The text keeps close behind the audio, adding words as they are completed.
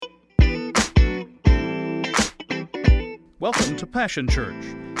Welcome to Passion Church.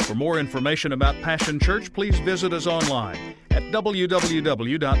 For more information about Passion Church, please visit us online at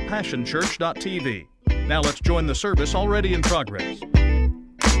www.passionchurch.tv. Now let's join the service already in progress.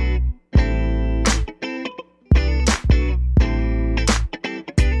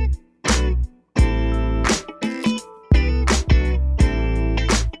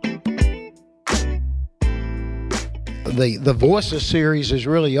 The Voices series is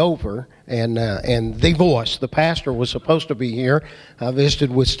really over, and The Voice, the pastor, was supposed to be here. I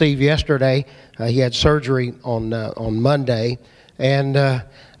visited with Steve yesterday. He had surgery on Monday, and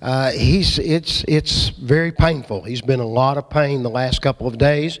it's very painful. He's been in a lot of pain the last couple of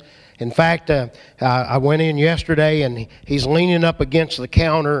days. In fact, I went in yesterday, and he's leaning up against the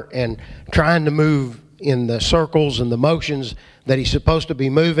counter and trying to move in the circles and the motions that he's supposed to be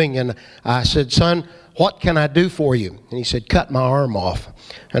moving. And I said, "Son, what can I do for you?" And he said, "Cut my arm off."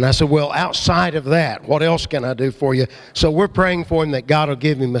 And I said, "Well, outside of that, what else can I do for you?" So we're praying for him that God will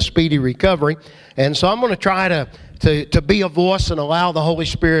give him a speedy recovery. And so I'm going to try to be a voice and allow the Holy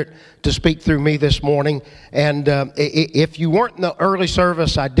Spirit to speak through me this morning. And if you weren't in the early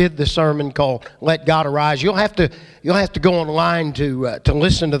service, I did the sermon called "Let God Arise." You'll have to go online to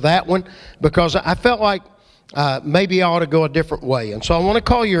listen to that one, because I felt like maybe I ought to go a different way. And so I want to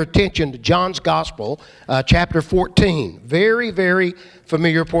call your attention to John's Gospel, chapter 14. Very, very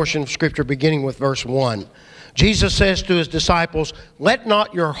familiar portion of Scripture, beginning with verse 1. Jesus says to his disciples, "Let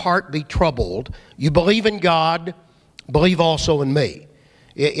not your heart be troubled. You believe in God, believe also in me."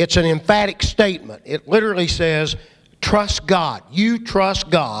 It's an emphatic statement. It literally says, trust God. You trust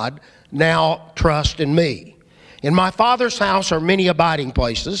God, now trust in me. In my Father's house are many abiding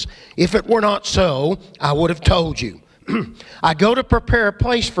places. If it were not so, I would have told you. I go to prepare a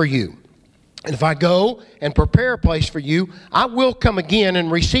place for you. And if I go and prepare a place for you, I will come again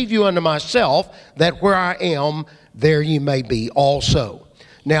and receive you unto myself, that where I am, there you may be also.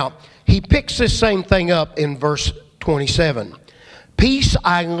 Now, he picks this same thing up in verse 27. Peace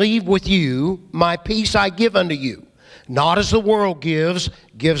I leave with you, my peace I give unto you. Not as the world gives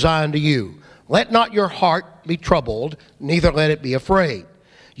I unto you. Let not your heart be troubled, neither let it be afraid.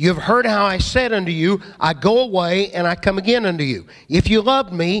 You have heard how I said unto you, I go away and I come again unto you. If you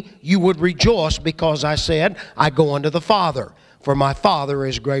loved me, you would rejoice, because I said, I go unto the Father, for my Father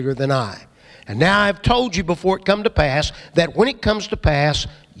is greater than I. And now I have told you before it come to pass, that when it comes to pass,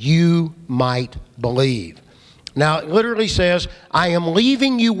 you might believe. Now it literally says, I am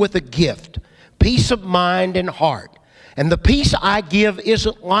leaving you with a gift, peace of mind and heart. And the peace I give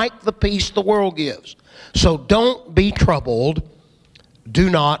isn't like the peace the world gives. So don't be troubled. Do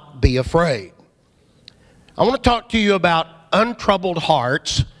not be afraid. I want to talk to you about untroubled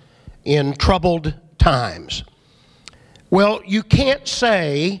hearts in troubled times. Well, you can't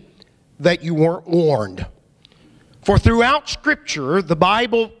say that you weren't warned. For throughout Scripture, the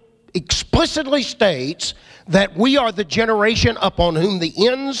Bible explicitly states that we are the generation upon whom the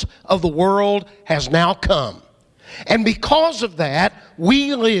ends of the world has now come. And because of that,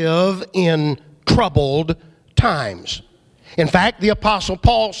 we live in troubled times. In fact, the Apostle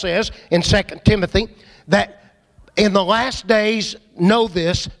Paul says in 2 Timothy that in the last days, know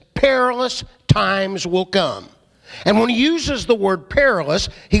this, perilous times will come. And when he uses the word perilous,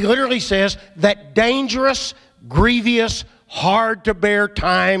 he literally says that dangerous, grievous, hard to bear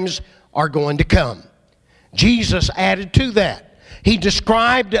times are going to come. Jesus added to that. He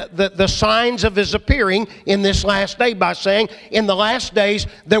described the signs of his appearing in this last day by saying, in the last days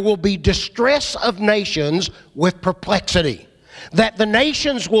there will be distress of nations with perplexity. That the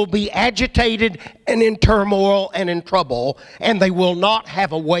nations will be agitated and in turmoil and in trouble, and they will not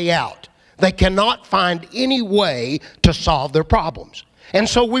have a way out. They cannot find any way to solve their problems. And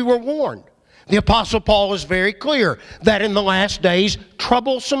so we were warned. The Apostle Paul is very clear that in the last days,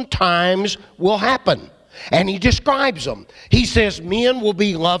 troublesome times will happen. And he describes them. He says men will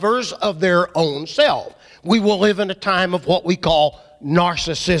be lovers of their own self. We will live in a time of what we call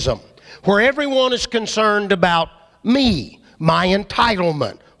narcissism, where everyone is concerned about me, my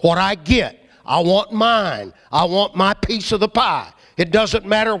entitlement, what I get. I want mine. I want my piece of the pie. It doesn't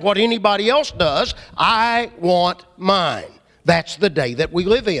matter what anybody else does. I want mine. That's the day that we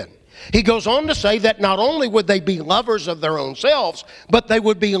live in. He goes on to say that not only would they be lovers of their own selves, but they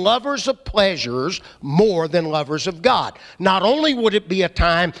would be lovers of pleasures more than lovers of God. Not only would it be a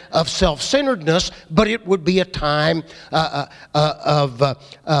time of self-centeredness, but it would be a time of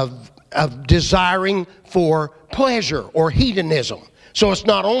desiring for pleasure or hedonism. So it's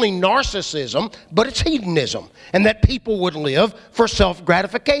not only narcissism, but it's hedonism, and that people would live for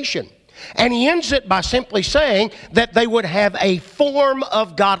self-gratification. And he ends it by simply saying that they would have a form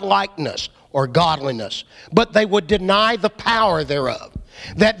of godlikeness. or godliness, but they would deny the power thereof.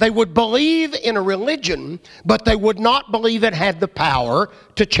 That they would believe in a religion, but they would not believe it had the power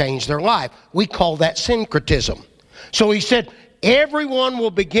to change their life. We call that syncretism. So he said, everyone will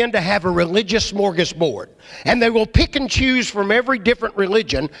begin to have a religious smorgasbord, and they will pick and choose from every different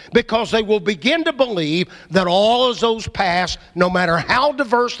religion because they will begin to believe that all of those paths, no matter how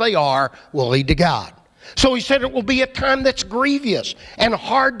diverse they are, will lead to God. So he said it will be a time that's grievous and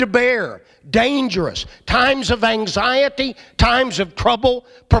hard to bear, dangerous, times of anxiety, times of trouble,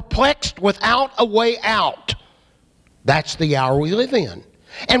 perplexed without a way out. That's the hour we live in.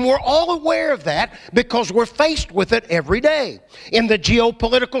 And we're all aware of that because we're faced with it every day in the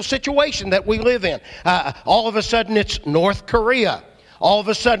geopolitical situation that we live in. All of a sudden it's North Korea. All of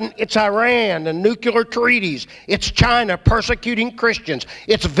a sudden it's Iran and nuclear treaties. It's China persecuting Christians.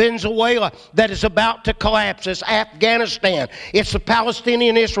 It's Venezuela that is about to collapse. It's Afghanistan. It's the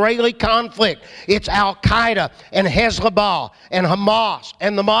Palestinian-Israeli conflict. It's Al-Qaeda and Hezbollah and Hamas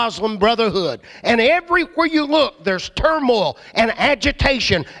and the Muslim Brotherhood. And everywhere you look, there's turmoil and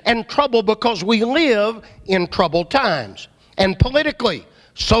agitation and trouble because we live in troubled times. And politically,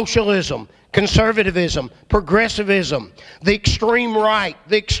 socialism, conservatism, progressivism, the extreme right,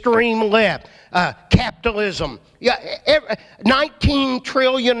 the extreme left, capitalism. $19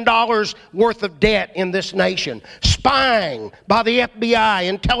 trillion worth of debt in this nation. Spying by the FBI,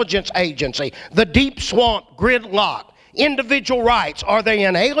 intelligence agency, the deep swamp, gridlock. Individual rights, are they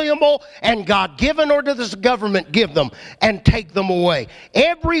inalienable and God-given, or does the government give them and take them away?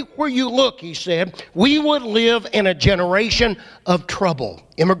 Everywhere you look, he said, we would live in a generation of trouble.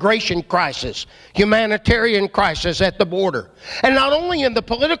 Immigration crisis, humanitarian crisis at the border. And not only in the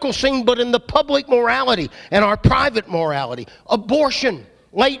political scene, but in the public morality and our private morality. Abortion,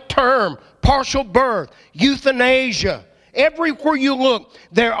 late term, partial birth, euthanasia. Everywhere you look,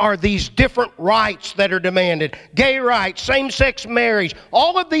 there are these different rights that are demanded. Gay rights, same-sex marriage.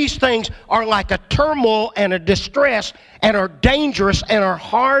 All of these things are like a turmoil and a distress and are dangerous and are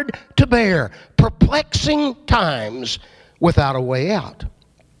hard to bear. Perplexing times without a way out.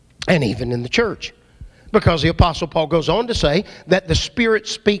 And even in the church. Because the Apostle Paul goes on to say that the Spirit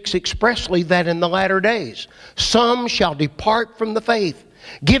speaks expressly that in the latter days, some shall depart from the faith,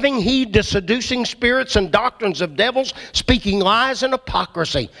 giving heed to seducing spirits and doctrines of devils, speaking lies and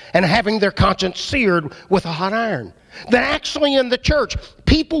hypocrisy, and having their conscience seared with a hot iron. That actually in the church,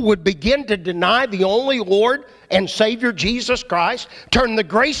 people would begin to deny the only Lord and Savior Jesus Christ, turn the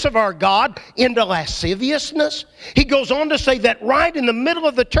grace of our God into lasciviousness. He goes on to say that right in the middle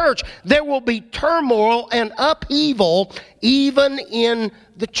of the church, there will be turmoil and upheaval even in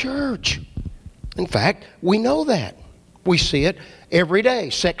the church. In fact, we know that. We see it every day.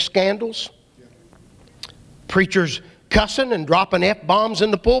 Sex scandals, preachers cussing and dropping F-bombs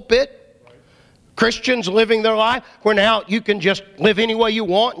in the pulpit, Christians living their life where now you can just live any way you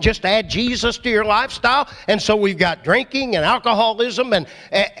want and just add Jesus to your lifestyle. And so we've got drinking and alcoholism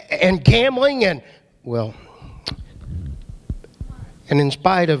and gambling and in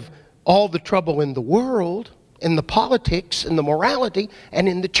spite of all the trouble in the world, in the politics, in the morality, and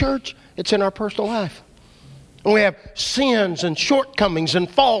in the church, it's in our personal life. And we have sins and shortcomings and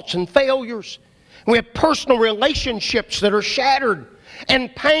faults and failures. And we have personal relationships that are shattered,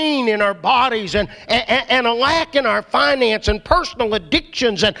 and pain in our bodies, and a lack in our finance, and personal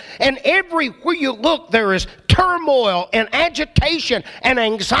addictions. And everywhere you look, there is turmoil and agitation and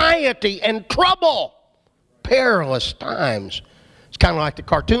anxiety and trouble. Perilous times. It's kind of like the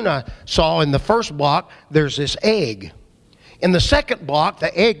cartoon I saw. In the first block, there's this egg. In the second block,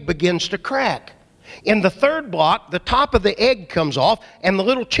 the egg begins to crack. In the third block, the top of the egg comes off and the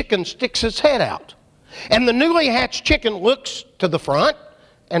little chicken sticks its head out. And the newly hatched chicken looks to the front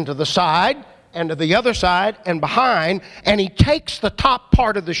and to the side and to the other side and behind, and he takes the top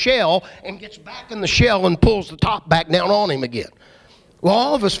part of the shell and gets back in the shell and pulls the top back down on him again. Well,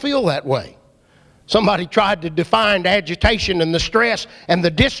 all of us feel that way. Somebody tried to define agitation and the stress and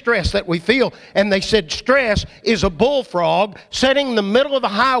the distress that we feel, and they said stress is a bullfrog sitting in the middle of the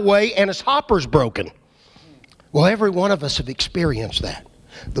highway and his hopper's broken. Well, every one of us have experienced that.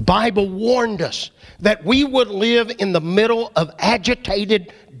 The Bible warned us that we would live in the middle of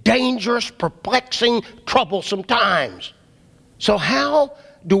agitated, dangerous, perplexing, troublesome times. So how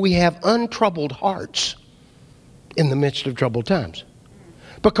do we have untroubled hearts in the midst of troubled times?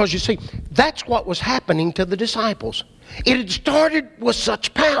 Because you see, that's what was happening to the disciples. It had started with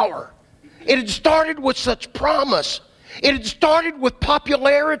such power. It had started with such promise. It had started with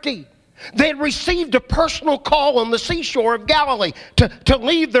popularity. They had received a personal call on the seashore of Galilee to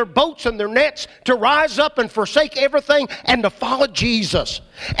leave their boats and their nets, to rise up and forsake everything and to follow Jesus.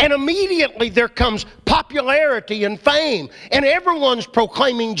 And immediately there comes popularity and fame, and everyone's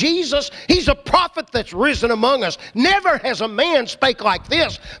proclaiming Jesus. He's a prophet that's risen among us. Never has a man spake like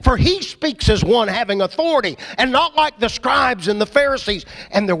this, for he speaks as one having authority, and not like the scribes and the Pharisees.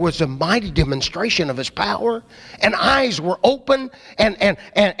 And there was a mighty demonstration of his power, and eyes were open, and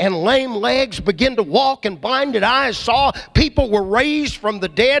lame legs began to walk, and blinded eyes saw. People were raised from the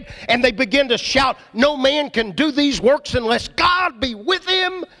dead, and they began to shout, "No man can do these works unless God be with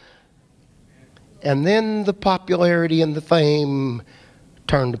him." And then the popularity and the fame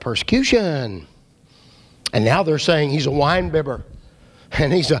turned to persecution. And now they're saying he's a winebibber,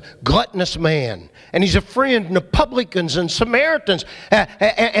 and he's a gluttonous man, and he's a friend of publicans and Samaritans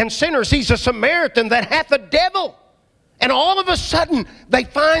and sinners. He's a Samaritan that hath a devil. And all of a sudden, they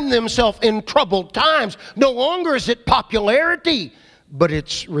find themselves in troubled times. No longer is it popularity, but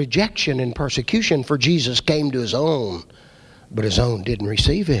it's rejection and persecution, for Jesus came to his own, but his own didn't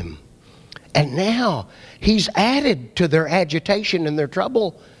receive him. And now he's added to their agitation and their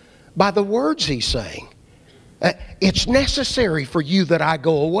trouble by the words he's saying. It's necessary for you that I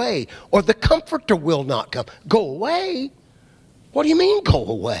go away, or the Comforter will not come. Go away? What do you mean go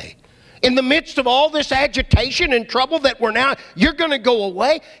away? In the midst of all this agitation and trouble that we're now, you're going to go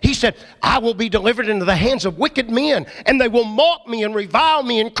away? He said, I will be delivered into the hands of wicked men, and they will mock me and revile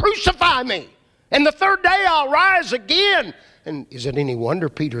me and crucify me. And the third day I'll rise again. And is it any wonder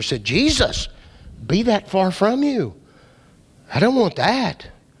Peter said, Jesus, be that far from you. I don't want that.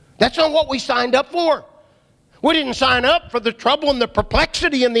 That's not what we signed up for. We didn't sign up for the trouble and the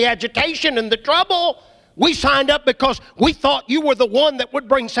perplexity and the agitation and the trouble. We signed up because we thought you were the one that would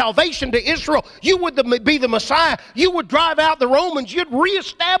bring salvation to Israel. You would be the Messiah. You would drive out the Romans. You'd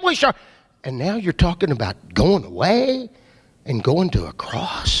reestablish our... And now you're talking about going away and going to a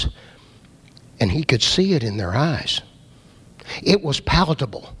cross. And he could see it in their eyes. It was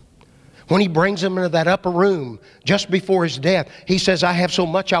palatable. When he brings them into that upper room just before his death, he says, I have so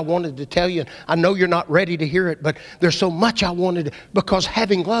much I wanted to tell you. I know you're not ready to hear it, but there's so much I wanted to, because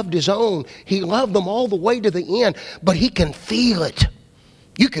having loved his own, he loved them all the way to the end, but he can feel it.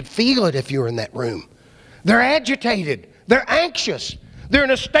 You could feel it if you're in that room. They're agitated. They're anxious. They're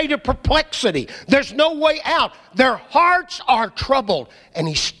in a state of perplexity. There's no way out. Their hearts are troubled. And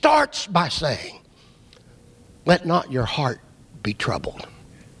he starts by saying, let not your heart be troubled.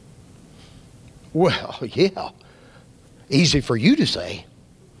 Well, yeah, easy for you to say.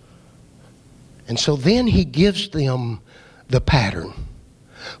 And so then he gives them the pattern.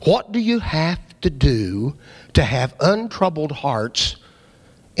 What do you have to do to have untroubled hearts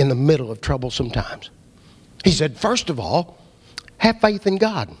in the middle of troublesome times? He said, first of all, have faith in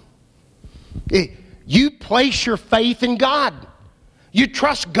God. You place your faith in God. You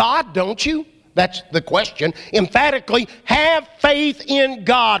trust God, don't you? That's the question. Emphatically, have faith in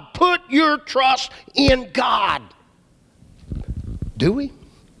God. Put your trust in God. Do we?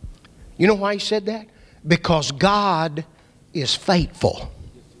 You know why he said that? Because God is faithful.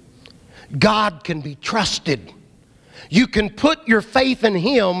 God can be trusted. You can put your faith in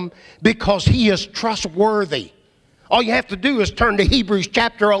him because he is trustworthy. All you have to do is turn to Hebrews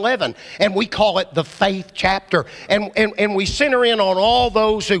chapter 11, and we call it the faith chapter. And we center in on all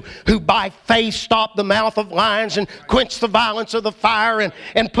those who by faith stop the mouth of lions and quench the violence of the fire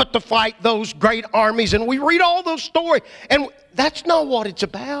and put to flight those great armies. And we read all those stories, and that's not what it's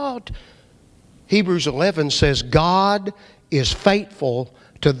about. Hebrews 11 says God is faithful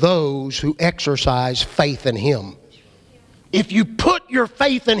to those who exercise faith in him. If you put your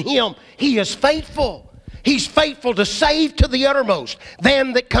faith in him, he is faithful. He's faithful to save to the uttermost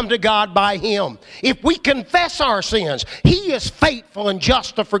them that come to God by him. If we confess our sins, he is faithful and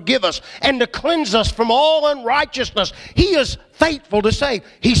just to forgive us and to cleanse us from all unrighteousness. He is faithful to save.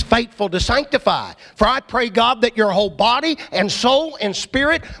 He's faithful to sanctify. For I pray, God, that your whole body and soul and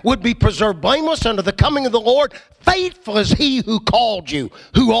spirit would be preserved blameless unto the coming of the Lord. Faithful is he who called you,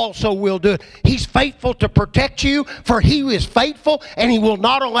 who also will do it. He's faithful to protect you, for he is faithful, and he will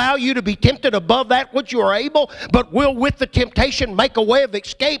not allow you to be tempted above that which you are able, but will with the temptation make a way of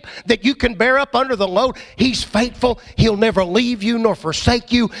escape that you can bear up under the load. He's faithful. He'll never leave you nor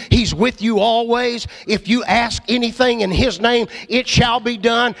forsake you. He's with you always. If you ask anything in his name, it shall be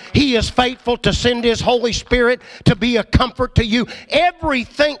done. He is faithful to send his Holy Spirit to be a comfort to you.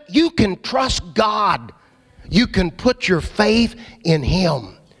 Everything, you can trust God. You can put your faith in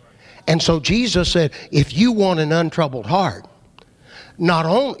him. And so Jesus said, if you want an untroubled heart, not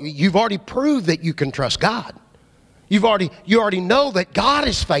only, you've already proved that you can trust God. You already know that God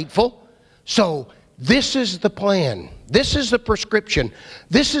is faithful. So this is the plan. This is the prescription.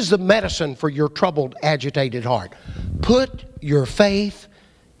 This is the medicine for your troubled, agitated heart. Put your faith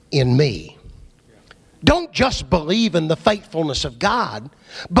in me. Don't just believe in the faithfulness of God,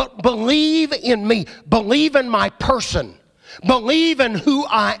 but believe in me. Believe in my person. Believe in who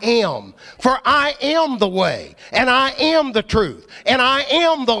I am. For I am the way, and I am the truth, and I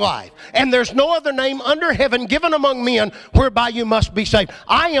am the life. And there's no other name under heaven given among men whereby you must be saved.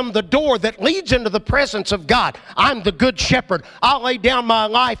 I am the door that leads into the presence of God. I'm the good shepherd. I'll lay down my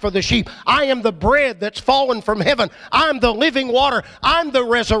life for the sheep. I am the bread that's fallen from heaven. I'm the living water. I'm the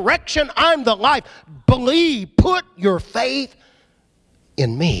resurrection. I'm the life. Believe, put your faith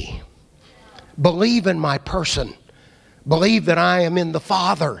in me. Believe in my person. Believe that I am in the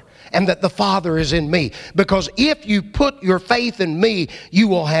Father and that the Father is in me. Because if you put your faith in me, you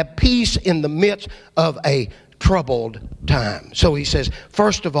will have peace in the midst of a troubled time. So he says,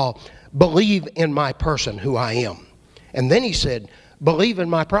 first of all, believe in my person, who I am. And then he said, believe in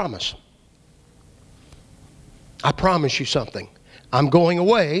my promise. I promise you something. I'm going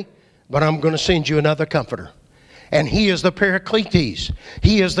away, but I'm going to send you another comforter. And he is the Paracletes.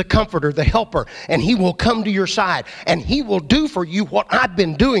 He is the comforter, the helper. And he will come to your side. And he will do for you what I've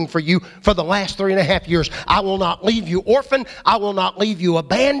been doing for you for the last 3.5 years. I will not leave you orphaned. I will not leave you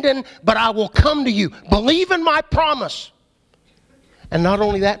abandoned. But I will come to you. Believe in my promise. And not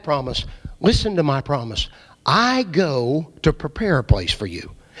only that promise, listen to my promise. I go to prepare a place for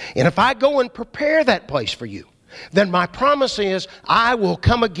you. And if I go and prepare that place for you, then my promise is I will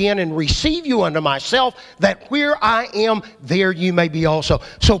come again and receive you unto myself, that where I am, there you may be also.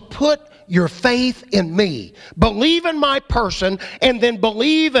 So put your faith in me. Believe in my person, and then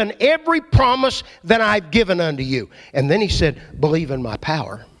believe in every promise that I've given unto you. And then he said, believe in my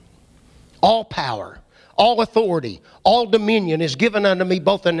power. All power, all authority, all dominion is given unto me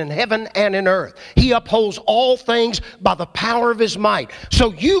both in heaven and in earth. He upholds all things by the power of his might.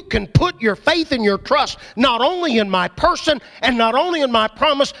 So you can put your faith and your trust not only in my person and not only in my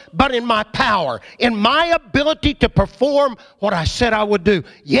promise, but in my power, in my ability to perform what I said I would do.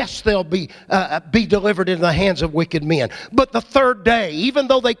 Yes, they'll be delivered into the hands of wicked men. But the third day, even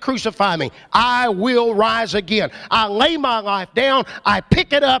though they crucify me, I will rise again. I lay my life down. I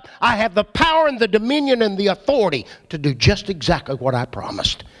pick it up. I have the power and the dominion and the authority to do just exactly what I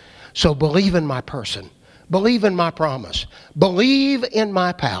promised. So believe in my person. Believe in my promise. Believe in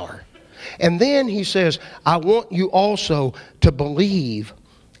my power. And then he says, I want you also to believe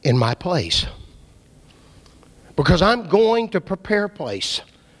in my place. Because I'm going to prepare a place.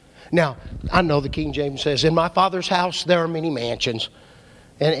 Now, I know the King James says, in my Father's house there are many mansions.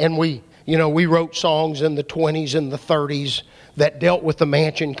 And we wrote songs in the 20s and the 30s that dealt with the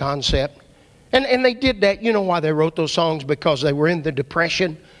mansion concept. And they did that. You know why they wrote those songs? Because they were in the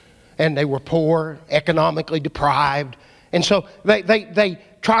Depression and they were poor, economically deprived. And so they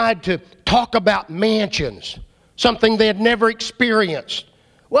tried to talk about mansions, something they had never experienced.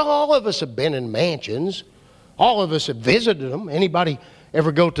 Well, all of us have been in mansions. All of us have visited them. Anybody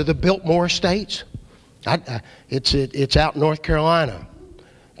ever go to the Biltmore Estates? It's out in North Carolina.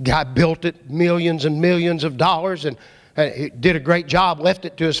 Guy built it, millions and millions of dollars, and he did a great job, left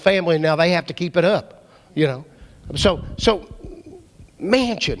it to his family, and now they have to keep it up, So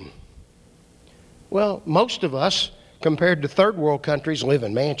mansion. Well, most of us, compared to third world countries, live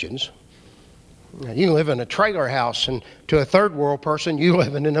in mansions. You can live in a trailer house, and to a third world person, you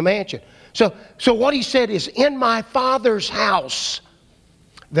living in a mansion. So what he said is, in my Father's house,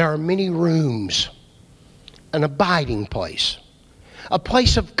 there are many rooms, an abiding place, a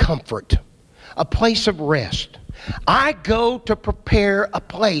place of comfort, a place of rest. I go to prepare a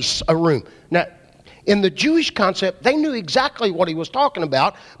place, a room. Now, in the Jewish concept, they knew exactly what he was talking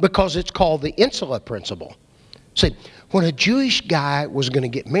about because it's called the Insula principle. See, when a Jewish guy was going to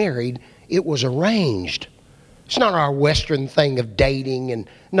get married, it was arranged. It's not our Western thing of dating and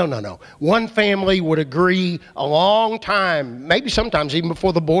no. One family would agree a long time, maybe sometimes even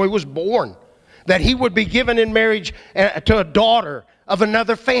before the boy was born, that he would be given in marriage to a daughter of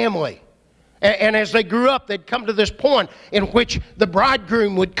another family. And as they grew up, they'd come to this point in which the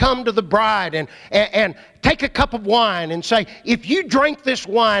bridegroom would come to the bride and take a cup of wine and say, if you drink this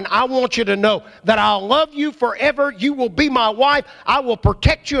wine, I want you to know that I'll love you forever. You will be my wife. I will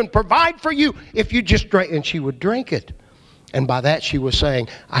protect you and provide for you if you just drink. And she would drink it. And by that she was saying,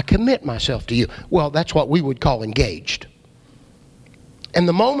 I commit myself to you. Well, that's what we would call engaged. And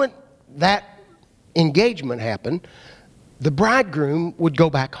the moment that engagement happened, the bridegroom would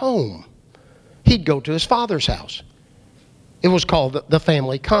go back home. He'd go to his father's house. It was called the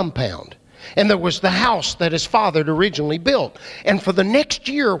family compound. And there was the house that his father had originally built. And for the next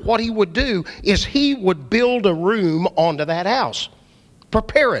year, what he would do is he would build a room onto that house.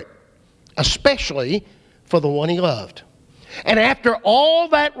 Prepare it, especially for the one he loved. And after all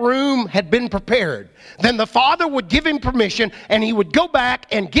that room had been prepared, then the father would give him permission, and he would go back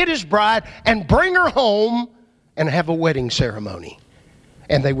and get his bride and bring her home and have a wedding ceremony.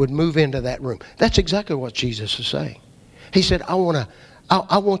 And they would move into that room. That's exactly what Jesus is saying. He said, I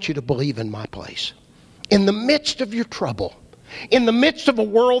want you to believe in my place. In the midst of your trouble, in the midst of a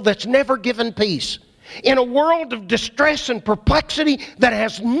world that's never given peace, in a world of distress and perplexity that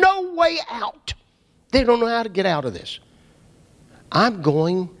has no way out, they don't know how to get out of this. I'm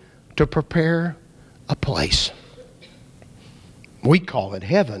going to prepare a place. We call it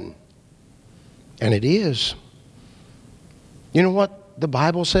heaven, and it is. You know what the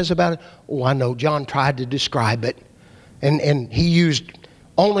Bible says about it? Oh, I know John tried to describe it, and he used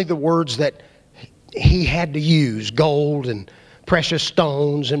only the words that he had to use, gold and precious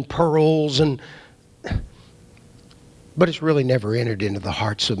stones and pearls, but it's really never entered into the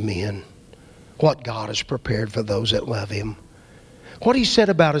hearts of men what God has prepared for those that love him. What he said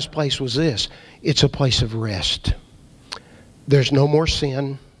about his place was this: it's a place of rest. There's no more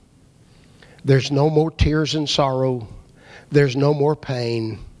sin. There's no more tears and sorrow. There's no more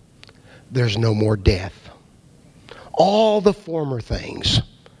pain. There's no more death. All the former things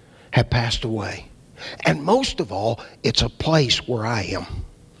have passed away. And most of all, it's a place where I am.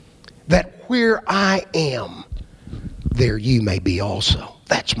 That where I am, there you may be also.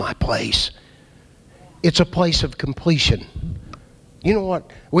 That's my place. It's a place of completion. You know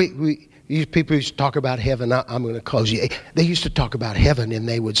what? People used to talk about heaven. I'm going to close you. They used to talk about heaven, and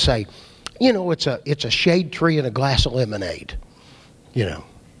they would say, you know, it's a shade tree and a glass of lemonade. You know.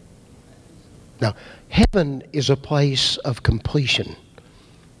 Now, heaven is a place of completion,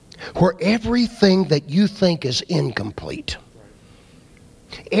 where everything that you think is incomplete,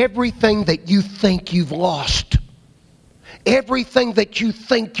 everything that you think you've lost, everything that you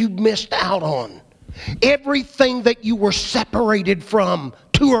think you missed out on, everything that you were separated from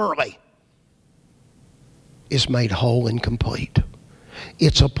too early is made whole and complete.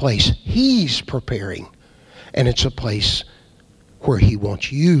 It's a place he's preparing, and it's a place where he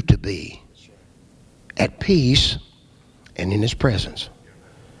wants you to be at peace and in his presence.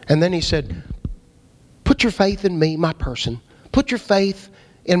 And then he said, put your faith in me, my person. Put your faith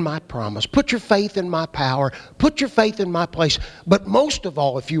in my promise. Put your faith in my power. Put your faith in my place. But most of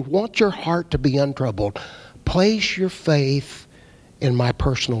all, if you want your heart to be untroubled, place your faith in my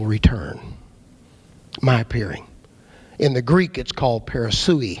personal return, my appearing. In the Greek, it's called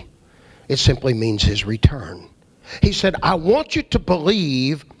parasui. It simply means his return. He said, I want you to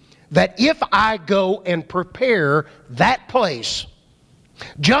believe that if I go and prepare that place,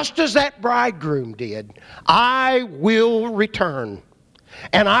 just as that bridegroom did, I will return.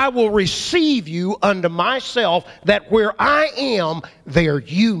 And I will receive you unto myself, that where I am, there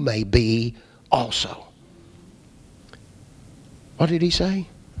you may be also. What did he say?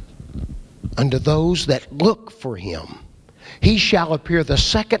 Unto those that look for him, he shall appear the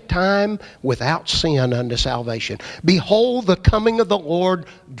second time without sin unto salvation. Behold, the coming of the Lord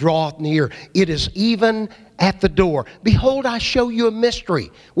draweth near. It is even at the door. Behold, I show you a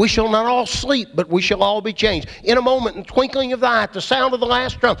mystery. We shall not all sleep, but we shall all be changed. In a moment, in the twinkling of the eye, at the sound of the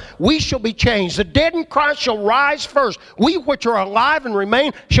last trump, we shall be changed. The dead in Christ shall rise first. We which are alive and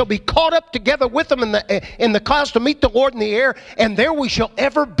remain shall be caught up together with them in the clouds to meet the Lord in the air, and there we shall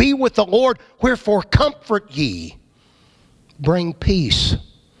ever be with the Lord. Wherefore comfort ye. Bring peace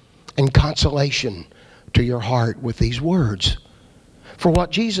and consolation to your heart with these words. For what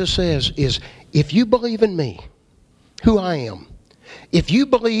Jesus says is, if you believe in me, who I am, if you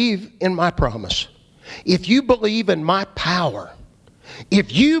believe in my promise, if you believe in my power,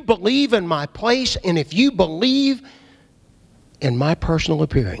 if you believe in my place, and if you believe in my personal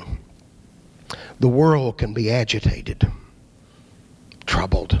appearing, the world can be agitated,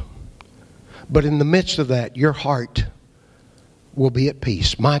 troubled. But in the midst of that, your heart will be at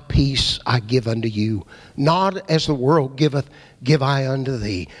peace. My peace I give unto you. Not as the world giveth, give I unto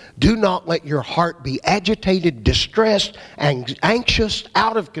thee. Do not let your heart be agitated, distressed, anxious,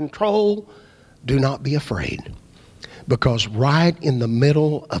 out of control. Do not be afraid. Because right in the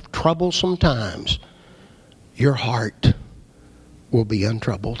middle of troublesome times, your heart will be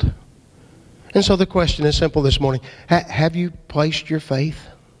untroubled. And so the question is simple this morning. Have you placed your faith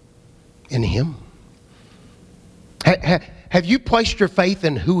in him? Have you placed your faith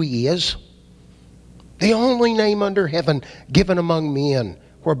in who he is? The only name under heaven given among men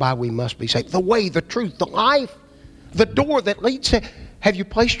whereby we must be saved. The way, the truth, the life, the door that leads. have you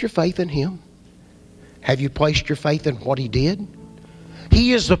placed your faith in Him? Have you placed your faith in what He did?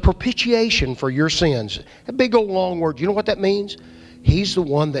 He is the propitiation for your sins. A big old long word. You know what that means? He's the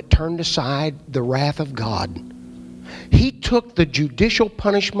one that turned aside the wrath of God. He took the judicial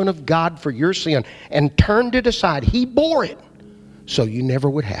punishment of God for your sin and turned it aside. He bore it so you never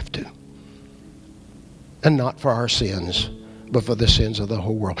would have to. And not for our sins, but for the sins of the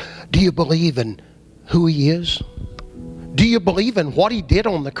whole world. Do you believe in who He is? Do you believe in what He did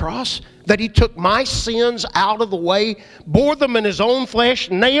on the cross? That He took my sins out of the way, bore them in His own flesh,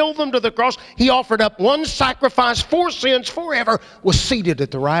 nailed them to the cross. He offered up one sacrifice for sins forever, was seated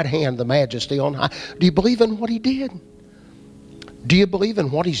at the right hand of the Majesty on high. Do you believe in what He did? Do you believe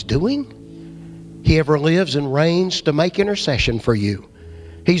in what He's doing? He ever lives and reigns to make intercession for you.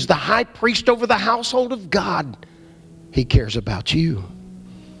 He's the high priest over the household of God. He cares about you.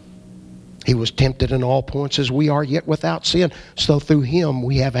 He was tempted in all points as we are, yet without sin. So through Him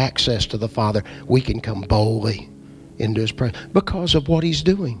we have access to the Father. We can come boldly into His presence because of what He's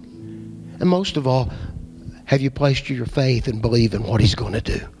doing. And most of all, have you placed your faith and believe in what He's going to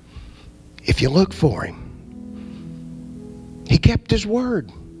do? If you look for Him, He kept His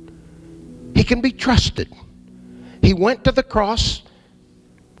word. He can be trusted. He went to the cross.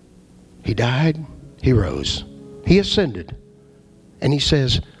 He died. He rose. He ascended. And He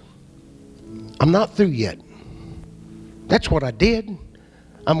says, I'm not through yet. That's what I did.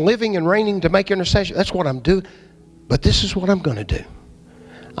 I'm living and reigning to make intercession. That's what I'm doing. But this is what I'm going to do.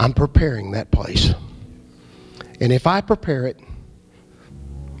 I'm preparing that place. And if I prepare it,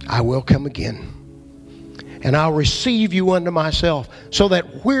 I will come again. And I'll receive you unto myself, so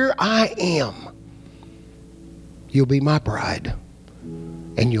that where I am, you'll be my bride.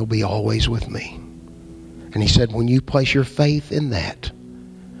 And you'll be always with me. And He said, when you place your faith in that,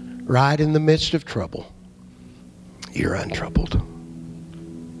 right in the midst of trouble, you're untroubled.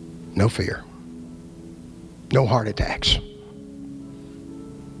 No fear. No heart attacks.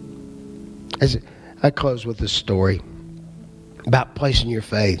 As I close with this story about placing your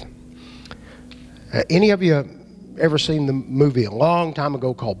faith. Any of you ever seen the movie a long time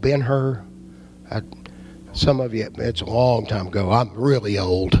ago called Ben-Hur? Some of you, it's a long time ago. I'm really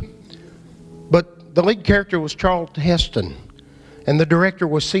old. But the lead character was Charlton Heston. And the director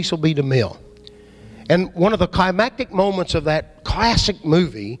was Cecil B. DeMille. And one of the climactic moments of that classic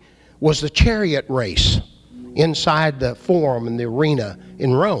movie was the chariot race inside the Forum in the arena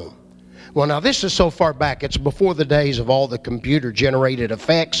in Rome. Well, now this is so far back. It's before the days of all the computer-generated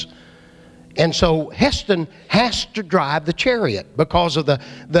effects. And so Heston has to drive the chariot because of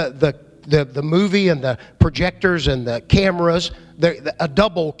the movie and the projectors and the cameras. A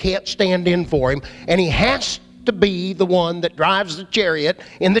double can't stand in for him. And he has to be the one that drives the chariot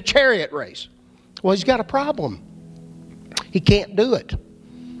in the chariot race. Well, he's got a problem. He can't do it.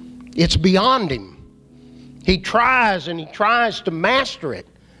 It's beyond him. He tries and he tries to master it.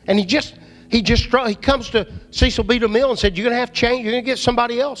 And he comes to Cecil B. DeMille and said, you're going to have to change. You're going to get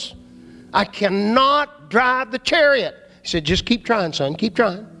somebody else. I cannot drive the chariot. He said, just keep trying, son. Keep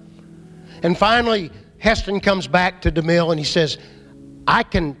trying. And finally, Heston comes back to DeMille and he says, I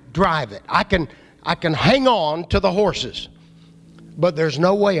can drive it. I can hang on to the horses, but there's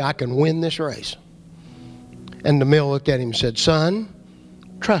no way I can win this race. And DeMille looked at him and said, son,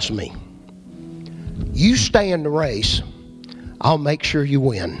 trust me. You stay in the race, I'll make sure you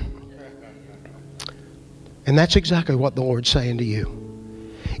win. And that's exactly what the Lord's saying to you.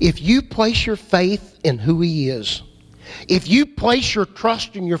 If you place your faith in who He is, if you place your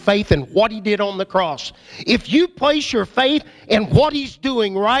trust and your faith in what He did on the cross, if you place your faith in what He's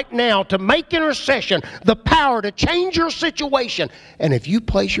doing right now to make intercession, the power to change your situation, and if you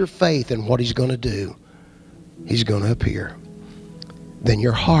place your faith in what He's going to do, He's going to appear, then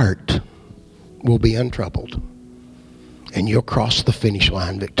your heart will be untroubled and you'll cross the finish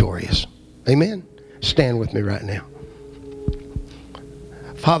line victorious. Amen? Stand with me right now.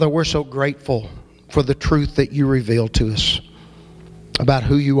 Father, we're so grateful for the truth that you reveal to us about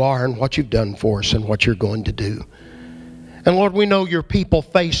who you are and what you've done for us and what you're going to do. And Lord, we know your people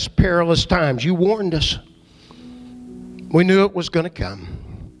face perilous times. You warned us. We knew it was going to come.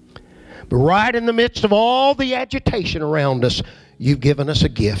 But right in the midst of all the agitation around us, you've given us a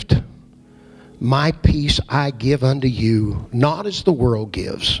gift. My peace I give unto you, not as the world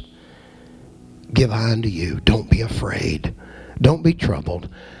gives. Give I unto you. Don't be afraid. Don't be troubled,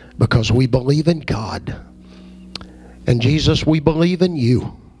 because we believe in God. And Jesus, we believe in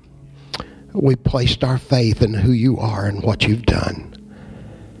you. We placed our faith in who you are and what you've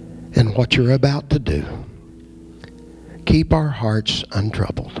done and what you're about to do. Keep our hearts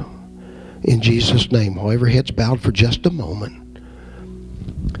untroubled. In Jesus' name, while every head's bowed for just a moment,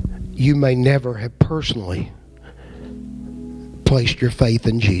 you may never have personally placed your faith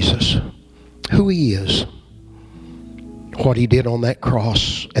in Jesus, who He is, what He did on that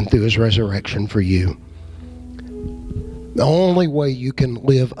cross and through His resurrection for you. The only way you can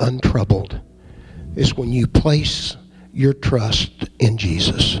live untroubled is when you place your trust in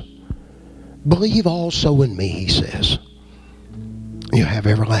Jesus. Believe also in me, He says. You have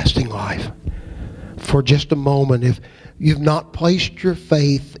everlasting life. For just a moment, if you've not placed your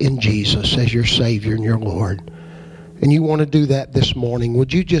faith in Jesus as your Savior and your Lord, and you want to do that this morning,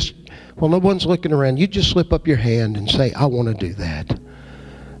 would you just, while no one's looking around, you just slip up your hand and say, I want to do that.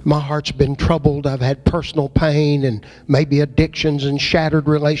 My heart's been troubled. I've had personal pain and maybe addictions and shattered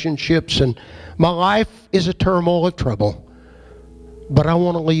relationships, and my life is a turmoil of trouble. But I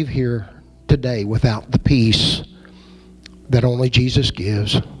want to leave here today without the peace that only Jesus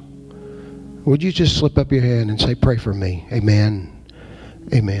gives. Would you just slip up your hand and say, pray for me? Amen.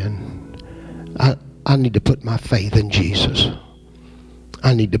 Amen. I need to put my faith in Jesus.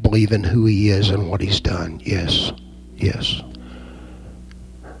 I need to believe in who He is and what He's done. Yes. Yes.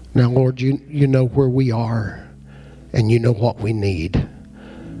 Now, Lord, you know where we are, and you know what we need.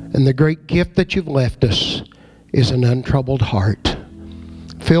 And the great gift that you've left us is an untroubled heart,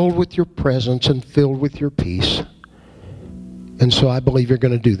 filled with your presence and filled with your peace. And so I believe you're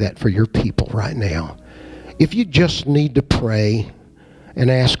going to do that for your people right now. If you just need to pray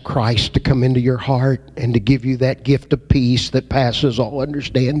and ask Christ to come into your heart and to give you that gift of peace that passes all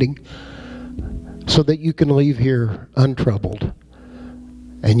understanding so that you can leave here untroubled,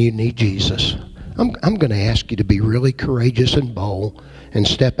 and you need Jesus, I'm going to ask you to be really courageous and bold and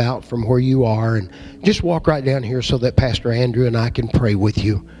step out from where you are and just walk right down here so that Pastor Andrew and I can pray with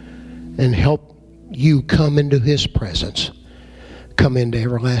you and help you come into His presence, come into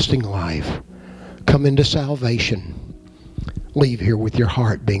everlasting life, come into salvation. Leave here with your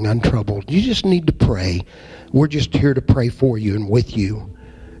heart being untroubled. You just need to pray. We're just here to pray for you and with you.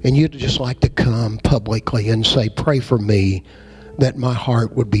 And you'd just like to come publicly and say, pray for me that my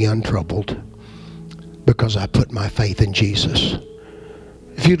heart would be untroubled because I put my faith in Jesus.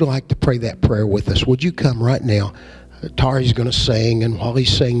 If you'd like to pray that prayer with us, would you come right now? Tari's going to sing, and while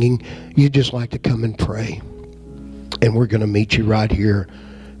he's singing, you'd just like to come and pray. And we're going to meet you right here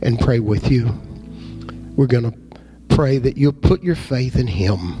and pray with you. We're going to pray that you'll put your faith in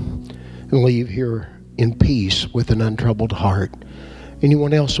Him and leave here in peace with an untroubled heart.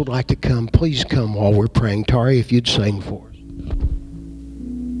 Anyone else would like to come, please come while we're praying. Tari, if you'd sing for us.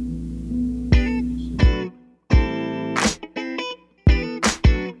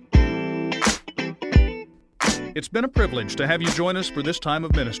 It's been a privilege to have you join us for this time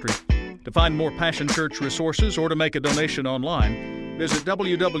of ministry. To find more Passion Church resources or to make a donation online, visit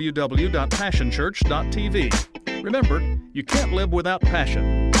www.passionchurch.tv. Remember, you can't live without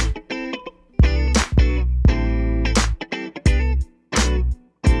passion.